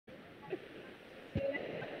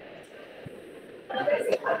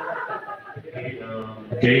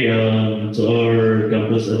Okay, to our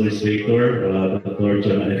campus administrator, Dr.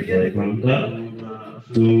 John F.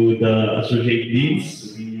 to the associate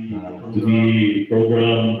deans, to the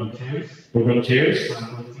program chairs,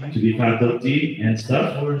 to the faculty and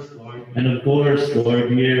staff, and of course to our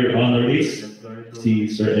dear honorees, si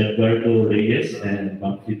Sir Edgar Reyes and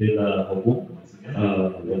Ma'am Fidela Hucom.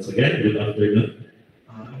 Once again, good afternoon.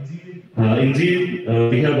 Indeed,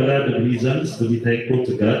 we have a lot of reasons to be thankful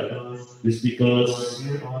to God. This because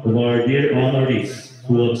of our dear honorees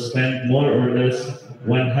who have spent more or less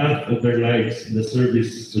one half of their lives in the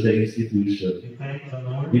service to the institution.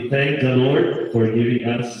 We thank the Lord for giving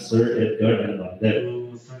us Sir Edgar and Ma'am Del.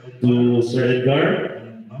 To Sir Edgar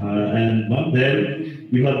and Ma'am Del,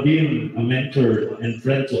 you have been a mentor and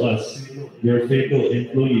friend to us, your faithful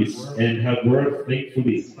employees, and have worked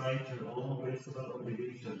faithfully despite your own personal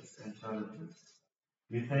obligations and challenges.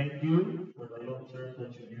 We thank you for the long-term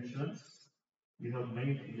contributions you have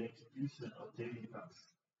made in the execution of daily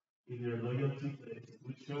tasks, in your loyalty to the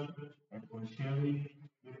institution, and for sharing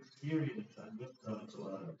your experience and wisdom to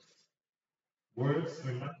others. Words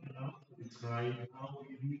are not enough to describe how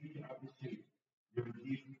we really appreciate your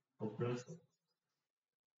gift of presence.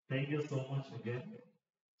 Thank you so much again,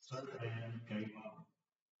 Sir and Kaimam.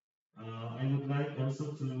 I would like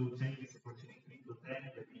also to take this opportunity to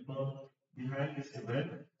thank the people behind this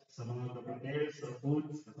event, sa mga prepares sa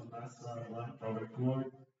foods na nasa one power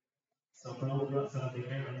board, sa program, sa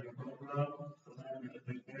prepare ang program, sa mga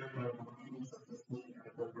prepare para makakita sa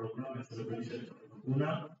successful program and celebration sa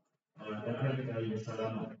pagkuna, daghan kayo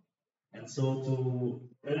salamat. And so to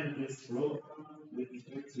end this program, let me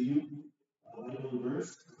share to you a Bible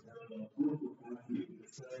verse, the book of Matthew.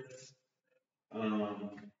 It says,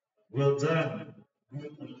 well done,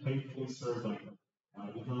 good and faithful servant.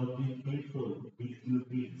 You have been faithful with few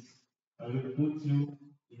things. I will put you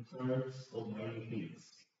in charge of many things.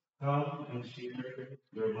 Come and share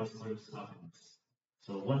your master's happiness.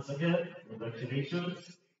 So once again,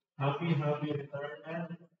 congratulations. Happy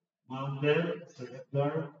retirement. Ma'am Del, Sir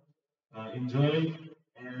Edgar, enjoy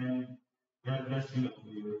and God bless you and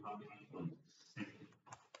your family. Thank you.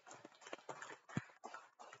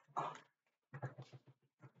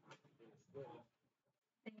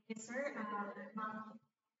 Thank you, sir. Ma'am,